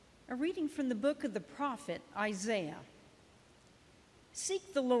A reading from the book of the prophet Isaiah.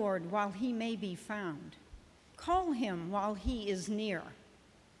 Seek the Lord while he may be found. Call him while he is near.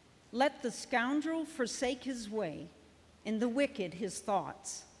 Let the scoundrel forsake his way, and the wicked his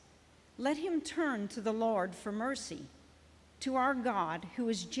thoughts. Let him turn to the Lord for mercy, to our God who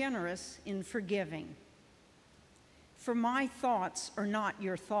is generous in forgiving. For my thoughts are not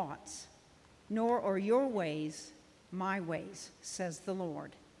your thoughts, nor are your ways my ways, says the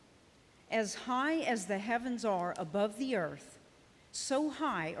Lord. As high as the heavens are above the earth, so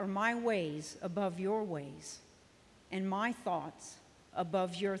high are my ways above your ways, and my thoughts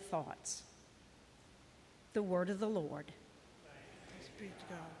above your thoughts. The word of the Lord. Thanks be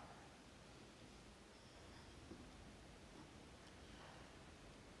to God.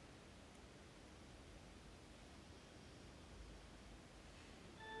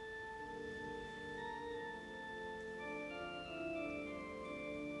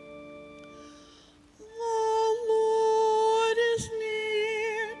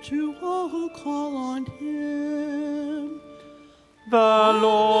 To all who call on him. The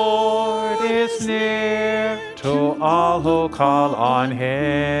Lord is near to all who call on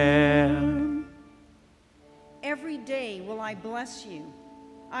him. Every day will I bless you.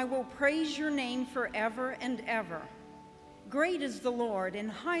 I will praise your name forever and ever. Great is the Lord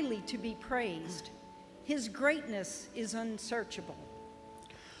and highly to be praised. His greatness is unsearchable.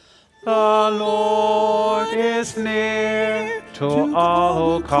 The Lord is near to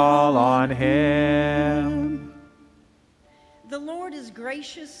all who call on him. The Lord is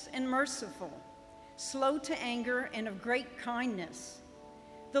gracious and merciful, slow to anger and of great kindness.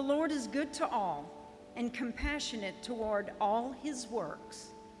 The Lord is good to all and compassionate toward all his works.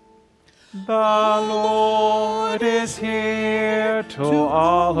 The Lord is here to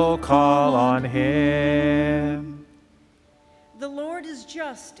all who call on him. The Lord is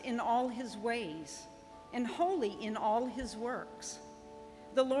just in all his ways and holy in all his works.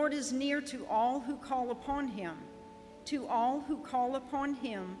 The Lord is near to all who call upon him, to all who call upon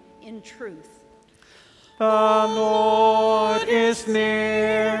him in truth. The Lord is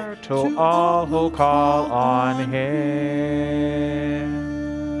near to all who call on him.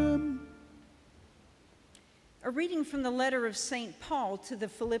 A reading from the letter of St. Paul to the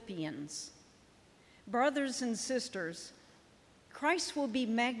Philippians. Brothers and sisters, Christ will be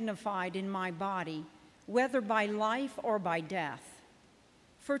magnified in my body, whether by life or by death.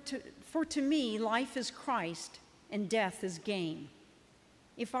 For to me, life is Christ, and death is gain.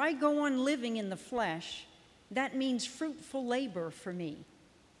 If I go on living in the flesh, that means fruitful labor for me,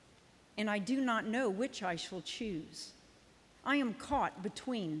 and I do not know which I shall choose. I am caught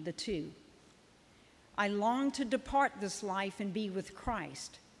between the two. I long to depart this life and be with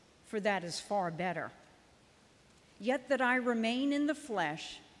Christ, for that is far better. Yet that I remain in the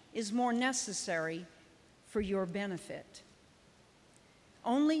flesh is more necessary for your benefit.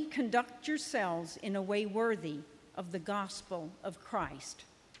 Only conduct yourselves in a way worthy of the gospel of Christ.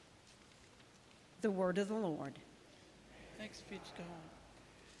 The word of the Lord. Thanks be to God.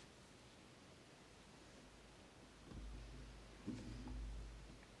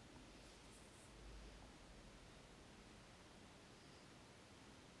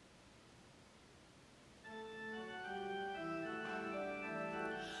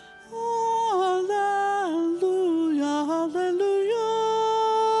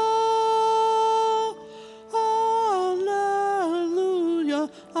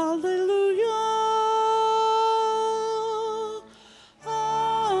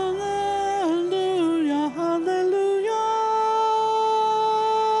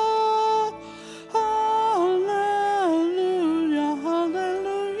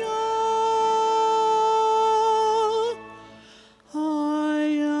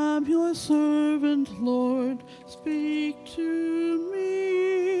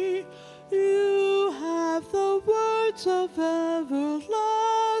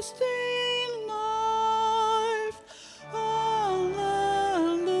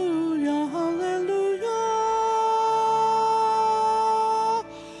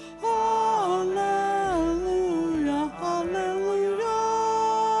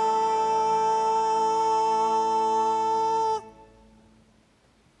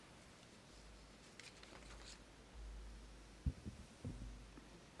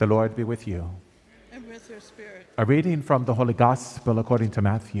 The Lord be with you. And with your spirit. A reading from the Holy Gospel according to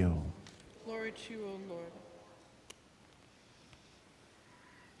Matthew. Glory to you, O Lord.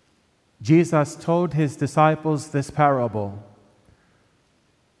 Jesus told his disciples this parable.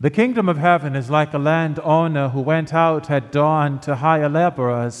 The kingdom of heaven is like a landowner who went out at dawn to hire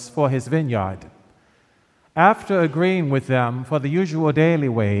laborers for his vineyard. After agreeing with them for the usual daily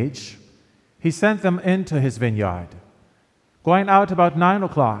wage, he sent them into his vineyard. Going out about 9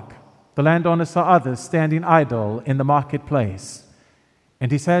 o'clock, the landowner saw others standing idle in the marketplace.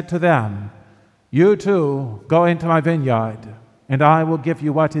 And he said to them, "You too go into my vineyard, and I will give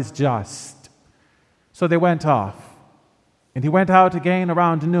you what is just." So they went off. And he went out again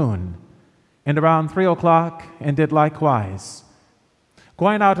around noon, and around 3 o'clock, and did likewise.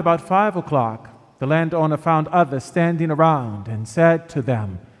 Going out about 5 o'clock, the landowner found others standing around, and said to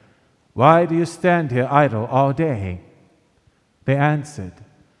them, "Why do you stand here idle all day?" They answered,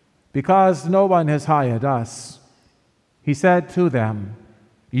 "Because no one has hired us." He said to them,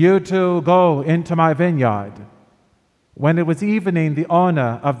 "You too go into my vineyard." When it was evening, the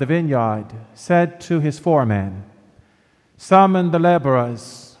owner of the vineyard said to his foreman, "Summon the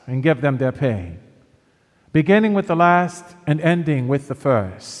laborers and give them their pay, beginning with the last and ending with the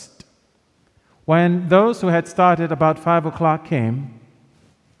first." When those who had started about 5 o'clock came,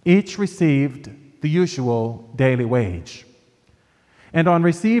 each received the usual daily wage. And on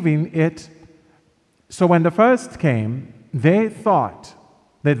receiving it, so when the first came, they thought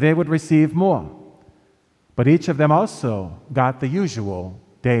that they would receive more. But each of them also got the usual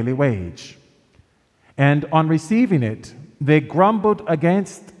daily wage. And on receiving it, they grumbled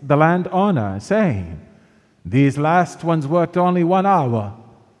against the landowner, saying, "These last ones worked only 1 hour,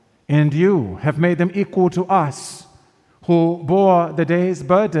 and you have made them equal to us, who bore the day's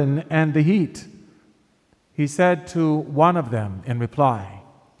burden and the heat." He said to one of them in reply,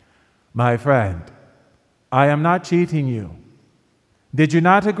 "My friend, I am not cheating you. Did you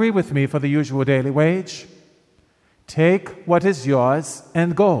not agree with me for the usual daily wage? Take what is yours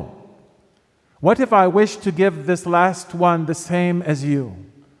and go. What if I wish to give this last one the same as you?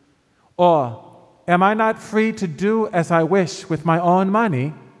 Or am I not free to do as I wish with my own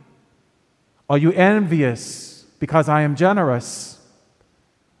money? Are you envious because I am generous?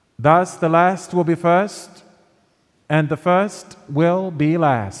 Thus the last will be first, and the first will be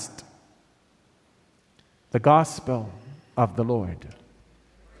last." The Gospel of the Lord.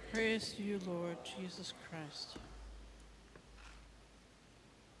 Praise to you, Lord Jesus Christ.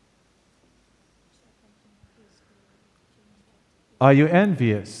 Are you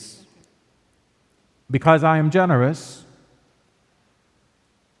envious because I am generous?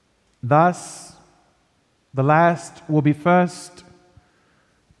 Thus, the last will be first,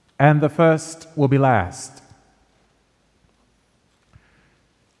 and the first will be last.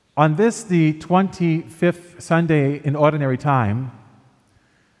 On this, the 25th Sunday in Ordinary Time,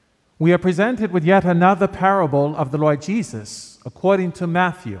 we are presented with yet another parable of the Lord Jesus, according to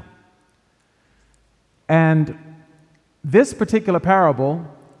Matthew. And this particular parable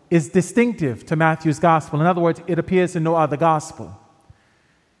is distinctive to Matthew's gospel. In other words, it appears in no other gospel.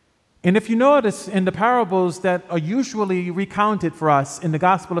 And if you notice in the parables that are usually recounted for us in the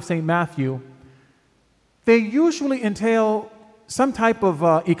Gospel of St. Matthew, they usually entail some type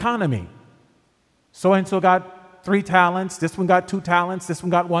of economy. So-and-so got 3 talents, this one got 2 talents, this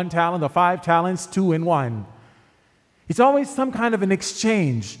one got 1 talent, or 5 talents, 2 and 1. It's always some kind of an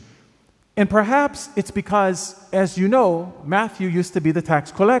exchange. And perhaps it's because, as you know, Matthew used to be the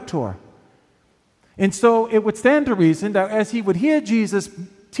tax collector. And so it would stand to reason that as he would hear Jesus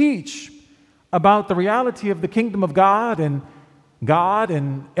teach about the reality of the kingdom of God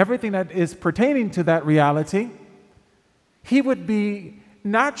and everything that is pertaining to that reality, he would be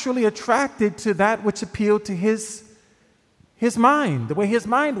naturally attracted to that which appealed to his mind, the way his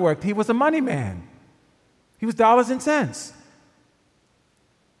mind worked. He was a money man. He was dollars and cents.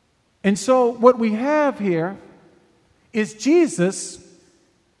 And so what we have here is Jesus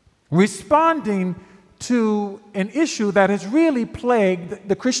responding to an issue that has really plagued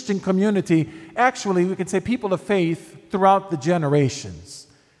the Christian community, actually we could say people of faith, throughout the generations.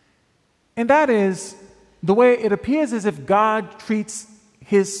 And that is the way it appears as if God treats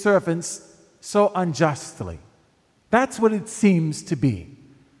his servants so unjustly. That's what it seems to be,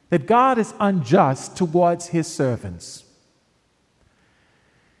 that God is unjust towards his servants.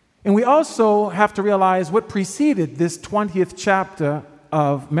 And we also have to realize what preceded this 20th chapter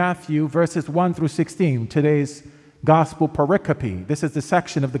of Matthew, verses 1 through 16, today's gospel pericope. This is the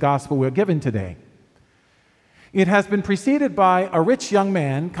section of the gospel we're given today. It has been preceded by a rich young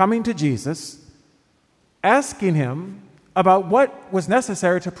man coming to Jesus, asking him about what was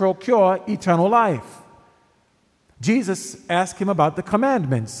necessary to procure eternal life. Jesus asked him about the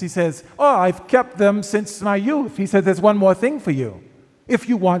commandments. He says, "Oh, I've kept them since my youth." He said, "There's one more thing for you. If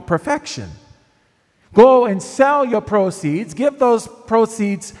you want perfection, go and sell your proceeds, give those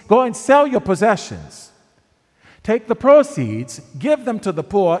proceeds, go and sell your possessions. Take the proceeds, give them to the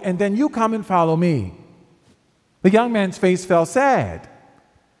poor, and then you come and follow me." The young man's face fell sad.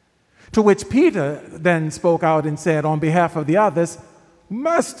 To which Peter then spoke out and said on behalf of the others,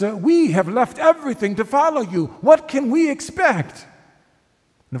 Master, we have left everything to follow you. What can we expect?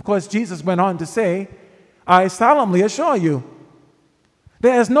 And of course, Jesus went on to say, I solemnly assure you,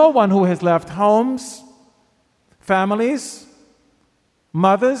 there is no one who has left homes, families,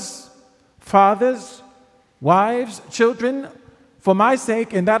 mothers, fathers, wives, children, for my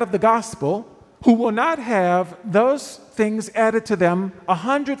sake and that of the gospel, who will not have those things added to them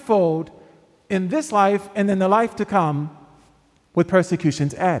 100-fold in this life and in the life to come, with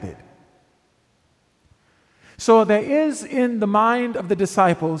persecutions added. So there is in the mind of the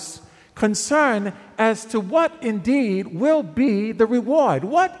disciples concern as to what indeed will be the reward.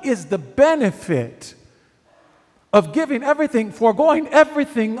 What is the benefit of giving everything, foregoing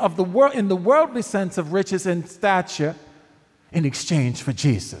everything of the world in the worldly sense of riches and stature in exchange for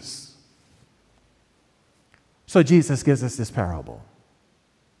Jesus? So Jesus gives us this parable.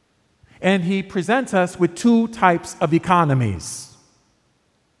 And he presents us with two types of economies.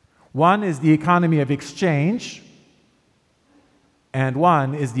 One is the economy of exchange, and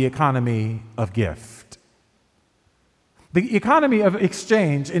one is the economy of gift. The economy of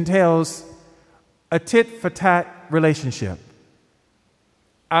exchange entails a tit-for-tat relationship.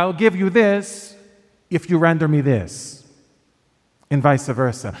 I'll give you this if you render me this, and vice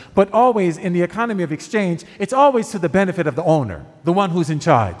versa. But always in the economy of exchange, it's always to the benefit of the owner, the one who's in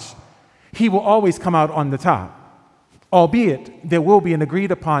charge. He will always come out on the top, albeit there will be an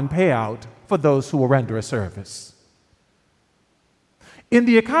agreed-upon payout for those who will render a service. In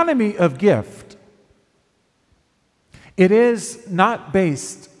the economy of gift, it is not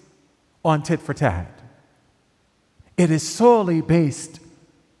based on tit for tat. It is solely based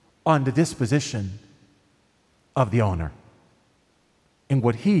on the disposition of the owner and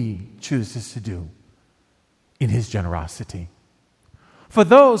what he chooses to do in his generosity. For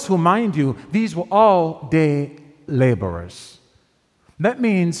those who, mind you, these were all day laborers. That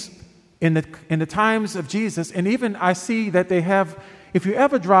means in the times of Jesus, and even I see that they have, if you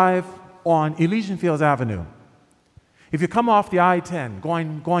ever drive on Elysian Fields Avenue, if you come off the I-10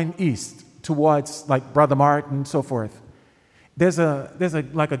 going east towards like Brother Martin and so forth, there's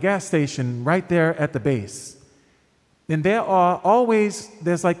like a gas station right there at the base. And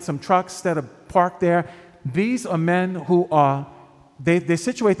there's like some trucks that are parked there. These are men who are, they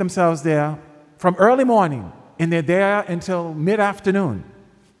situate themselves there from early morning, and they're there until mid-afternoon.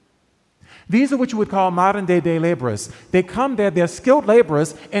 These are what you would call modern-day day laborers. They come there, they're skilled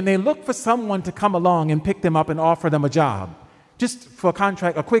laborers, and they look for someone to come along and pick them up and offer them a job. Just for a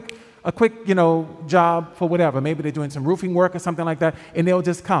contract, a quick job for whatever. Maybe they're doing some roofing work or something like that, and they'll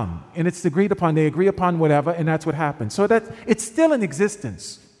just come. And it's agreed upon, they agree upon whatever, and that's what happens. So that it's still in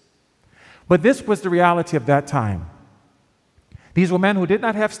existence. But this was the reality of that time. These were men who did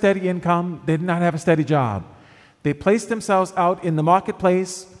not have steady income, they did not have a steady job. They placed themselves out in the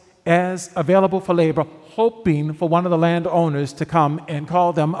marketplace as available for labor, hoping for one of the landowners to come and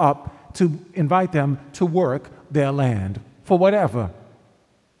call them up to invite them to work their land for whatever.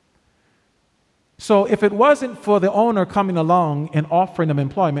 So if it wasn't for the owner coming along and offering them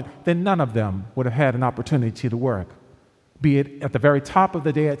employment, then none of them would have had an opportunity to work, be it at the very top of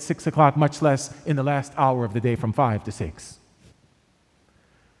the day at 6 o'clock, much less in the last hour of the day from 5 to 6.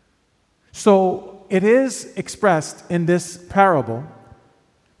 So it is expressed in this parable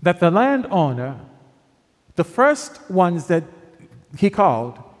that the landowner, the first ones that he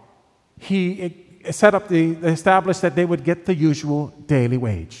called, he established that they would get the usual daily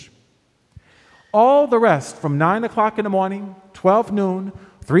wage. All the rest from 9 o'clock in the morning, 12 noon,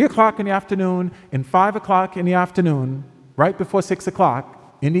 3 o'clock in the afternoon, and 5 o'clock in the afternoon, right before 6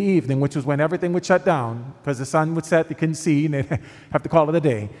 o'clock in the evening, which was when everything would shut down because the sun would set, they couldn't see, and they'd have to call it a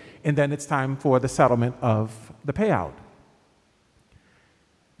day. And then it's time for the settlement of the payout.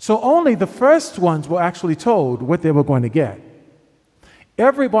 So only the first ones were actually told what they were going to get.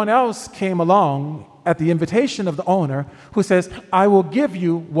 Everyone else came along at the invitation of the owner who says, I will give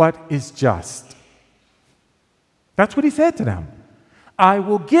you what is just. That's what he said to them. I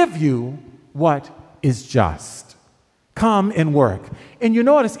will give you what is just. Come and work. And you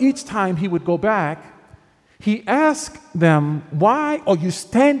notice each time he would go back, he asked them, why are you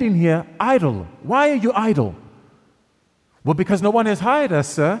standing here idle? Why are you idle? Well, because no one has hired us,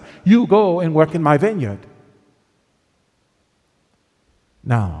 sir. You go and work in my vineyard.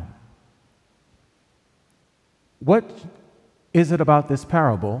 Now, what is it about this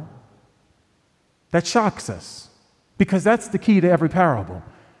parable that shocks us? Because that's the key to every parable.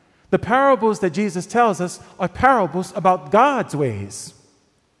 The parables that Jesus tells us are parables about God's ways,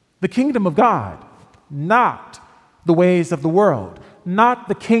 the kingdom of God, not the ways of the world, not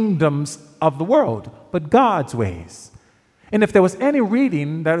the kingdoms of the world, but God's ways. And if there was any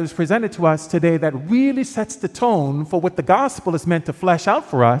reading that was presented to us today that really sets the tone for what the gospel is meant to flesh out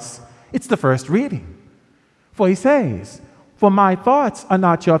for us, it's the first reading. For he says, "For my thoughts are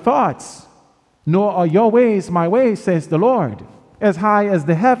not your thoughts, nor are your ways my ways, says the Lord. As high as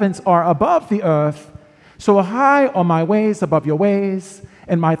the heavens are above the earth, so high are my ways above your ways,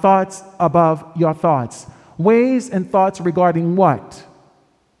 and my thoughts above your thoughts." Ways and thoughts regarding what?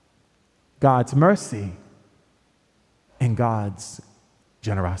 God's mercy and God's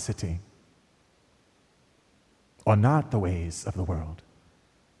generosity, are not the ways of the world.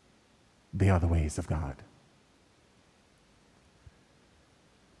 They are the ways of God.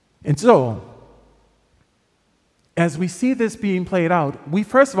 And so, as we see this being played out, we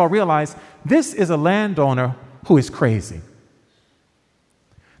first of all realize this is a landowner who is crazy.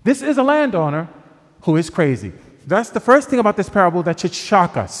 This is a landowner who is crazy. That's the first thing about this parable that should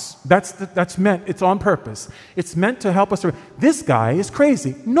shock us. That's meant, it's on purpose. It's meant to help us. This guy is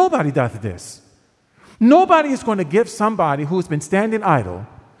crazy. Nobody does this. Nobody is going to give somebody who's been standing idle,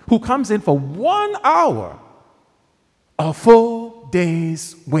 who comes in for 1 hour, a full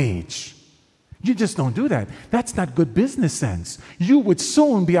day's wage. You just don't do that. That's not good business sense. You would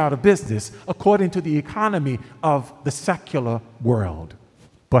soon be out of business according to the economy of the secular world.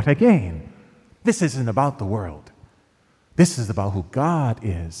 But again, this isn't about the world. This is about who God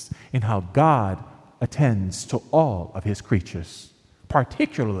is and how God attends to all of his creatures,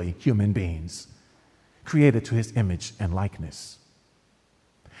 particularly human beings, created to his image and likeness.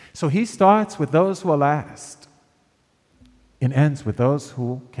 So he starts with those who are last and ends with those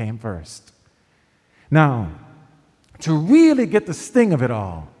who came first. Now, to really get the sting of it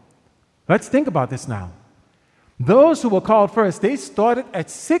all, let's think about this now. Those who were called first, they started at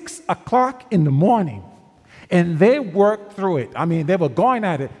 6 o'clock in the morning, and they worked through it. I mean, they were going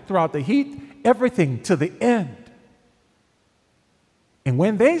at it throughout the heat, everything to the end. And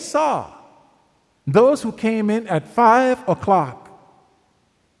when they saw those who came in at 5 o'clock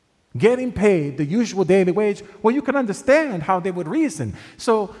getting paid the usual daily wage, well, you can understand how they would reason.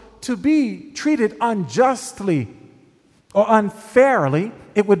 So to be treated unjustly or unfairly,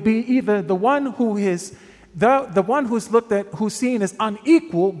 it would be either the one who is the one who's looked at, who's seen as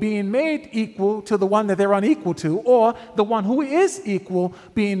unequal, being made equal to the one that they're unequal to, or the one who is equal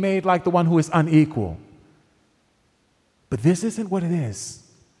being made like the one who is unequal. But this isn't what it is.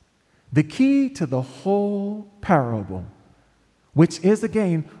 The key to the whole parable, which is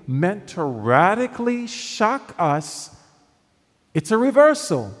again meant to radically shock us, it's a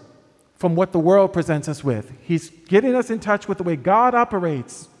reversal from what the world presents us with. He's getting us in touch with the way God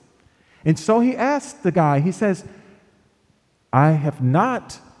operates. And so he asked the guy, he says, "I have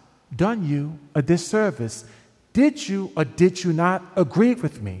not done you a disservice. Did you or did you not agree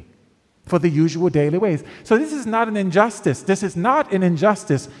with me for the usual daily ways?" So this is not an injustice. This is not an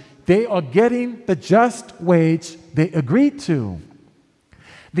injustice. They are getting the just wage they agreed to.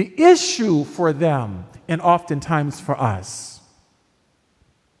 The issue for them, and oftentimes for us,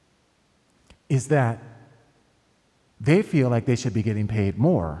 is that they feel like they should be getting paid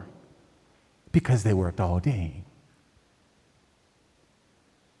more because they worked all day.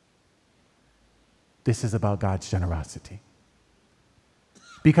 This is about God's generosity.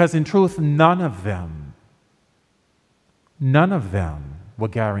 Because in truth, none of them were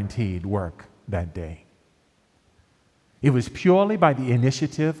guaranteed work that day. It was purely by the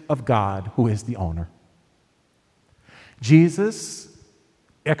initiative of God, who is the owner. Jesus,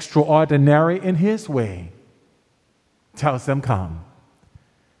 extraordinary in his way, tells them, "Come."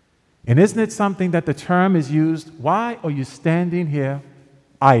 And isn't it something that the term is used, "Why are you standing here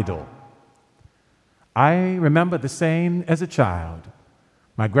idle?" I remember the saying as a child.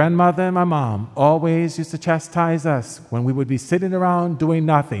 My grandmother and my mom always used to chastise us when we would be sitting around doing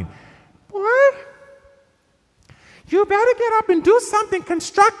nothing. "Boy, you better get up and do something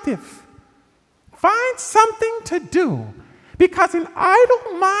constructive. Find something to do, because an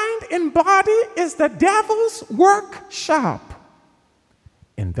idle mind and body is the devil's workshop."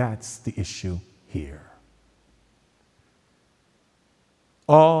 And that's the issue here.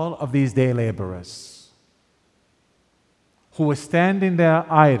 All of these day laborers who were standing there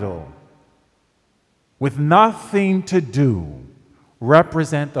idle with nothing to do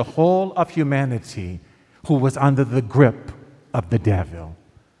represent the whole of humanity who was under the grip of the devil,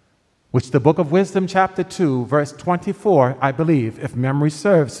 which the book of Wisdom, chapter 2, verse 24, I believe, if memory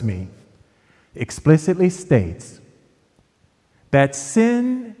serves me, explicitly states that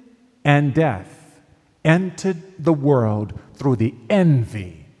sin and death entered the world through the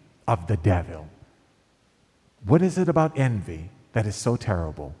envy of the devil. What is it about envy that is so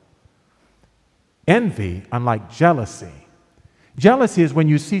terrible? Envy, unlike jealousy, jealousy is when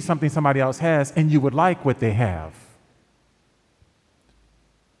you see something somebody else has and you would like what they have.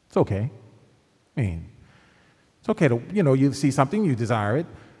 It's okay. I mean, it's okay to, you see something, you desire it.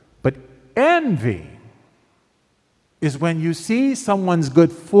 But envy is when you see someone's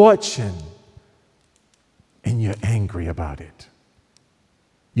good fortune and you're angry about it.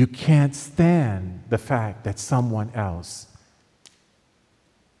 You can't stand the fact that someone else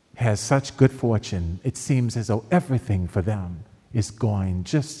has such good fortune. It seems as though everything for them is going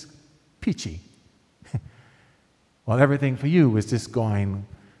just peachy. While everything for you is just going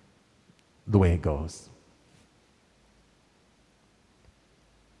the way it goes.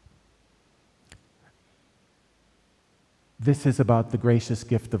 This is about the gracious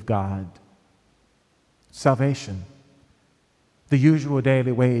gift of God. Salvation. The usual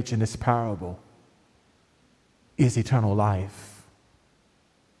daily wage in this parable is eternal life,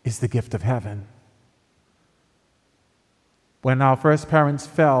 is the gift of heaven. When our first parents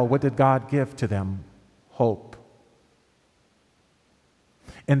fell, what did God give to them? Hope.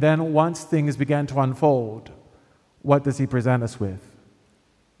 And then once things began to unfold, what does he present us with?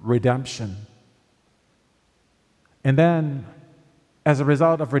 Redemption. And then, as a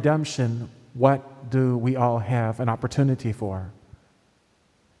result of redemption, what do we all have an opportunity for?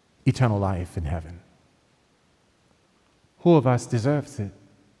 Eternal life in heaven. Who of us deserves it?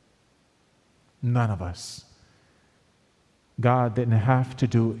 None of us. God didn't have to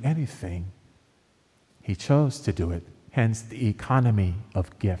do anything. He chose to do it. Hence the economy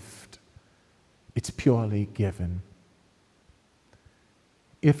of gift. It's purely given.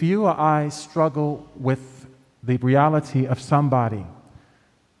 If you or I struggle with the reality of somebody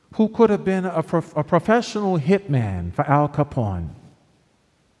who could have been a professional hitman for Al Capone,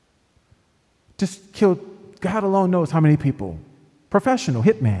 just killed, God alone knows how many people, professional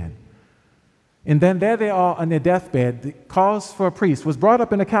hitman. And then there they are on their deathbed, the cause for a priest, was brought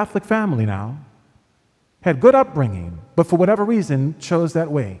up in a Catholic family now, had good upbringing, but for whatever reason chose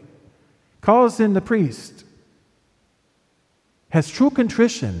that way. Calls in the priest, has true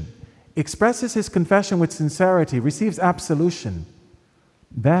contrition, expresses his confession with sincerity, receives absolution.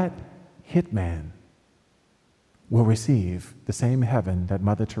 That hitman will receive the same heaven that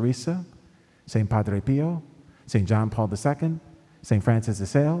Mother Teresa, St. Padre Pio, St. John Paul II, St. Francis de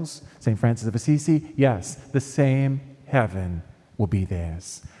Sales, St. Francis of Assisi, yes, the same heaven will be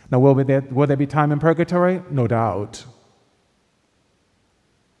theirs. Now, will there be time in purgatory? No doubt.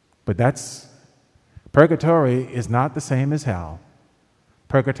 But purgatory is not the same as hell.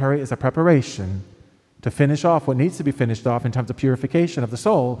 Purgatory is a preparation to finish off what needs to be finished off in terms of purification of the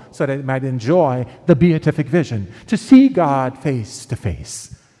soul so that it might enjoy the beatific vision, to see God face to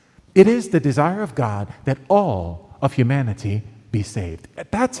face. It is the desire of God that all of humanity be saved.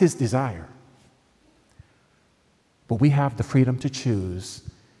 That's his desire. But we have the freedom to choose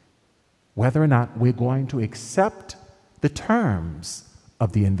whether or not we're going to accept the terms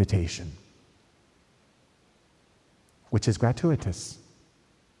of the invitation, which is gratuitous.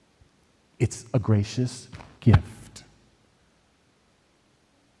 It's a gracious gift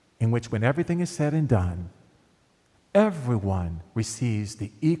in which, when everything is said and done, everyone receives the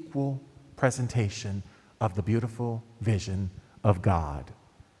equal presentation of the beautiful vision of God.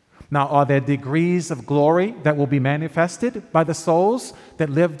 Now, are there degrees of glory that will be manifested by the souls that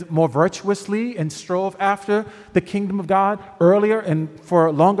lived more virtuously and strove after the kingdom of God earlier and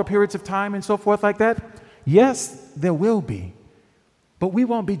for longer periods of time and so forth like that? Yes, there will be. But we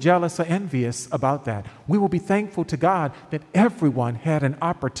won't be jealous or envious about that. We will be thankful to God that everyone had an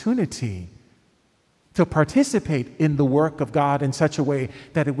opportunity to participate in the work of God in such a way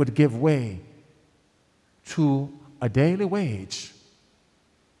that it would give way to a daily wage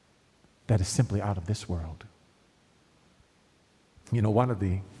that is simply out of this world. You know, one of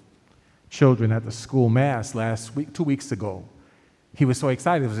the children at the school mass last week, 2 weeks ago, he was so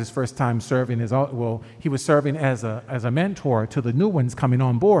excited. It was his first time serving he was serving as a mentor to the new ones coming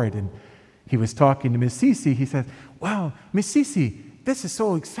on board. And he was talking to Miss Cece. He said, "Wow, Miss Cece, this is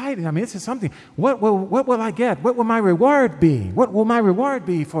so exciting. I mean, this is something. What will I get? What will my reward be? What will my reward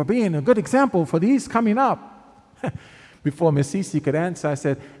be for being a good example for these coming up?" Before Miss Cece could answer, I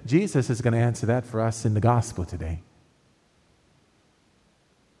said, Jesus is going to answer that for us in the gospel today.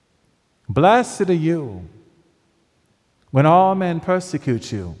 Blessed are you when all men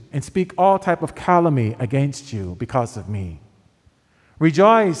persecute you and speak all type of calumny against you because of me.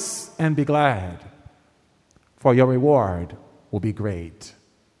 Rejoice and be glad, for your reward will be great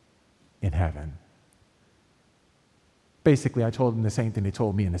in heaven. Basically, I told him the same thing they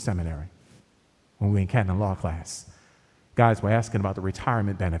told me in the seminary. when we were in canon law class. Guys were asking about the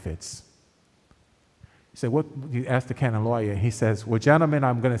retirement benefits. He said, what, you asked the canon lawyer, he says, well, gentlemen,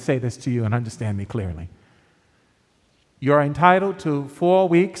 I'm going to say this to you and understand me clearly. You're entitled to 4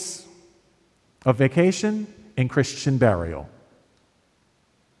 weeks of vacation and Christian burial.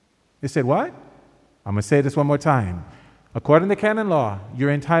 He said, what? I'm going to say this one more time. According to canon law,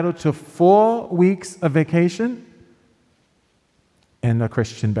 you're entitled to 4 weeks of vacation and a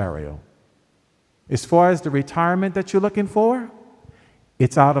Christian burial. As far as the retirement that you're looking for,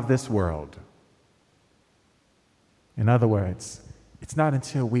 it's out of this world. In other words, it's not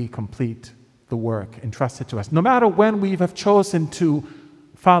until we complete the work entrusted to us, no matter when we have chosen to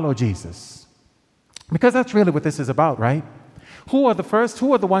follow Jesus. Because that's really what this is about, right? Who are the first?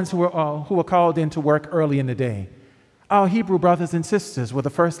 Who are the ones who were called into work early in the day? Our Hebrew brothers and sisters were the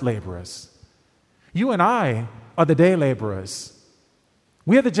first laborers. You and I are the day laborers.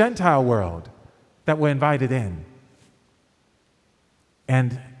 We are the Gentile world that were invited in.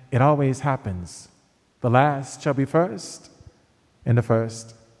 And it always happens. The last shall be first, and the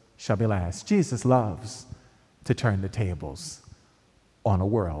first shall be last. Jesus loves to turn the tables on a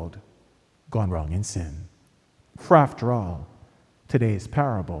world gone wrong in sin. For after all, today's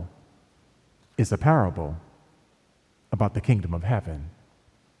parable is a parable about the kingdom of heaven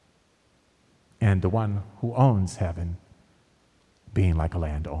and the one who owns heaven being like a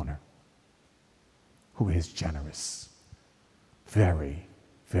landowner who is generous, very,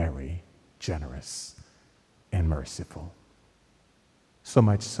 very generous and merciful. So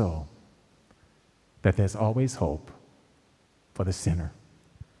much so that there's always hope for the sinner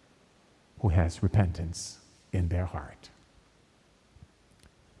who has repentance in their heart.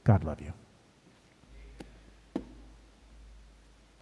 God love you.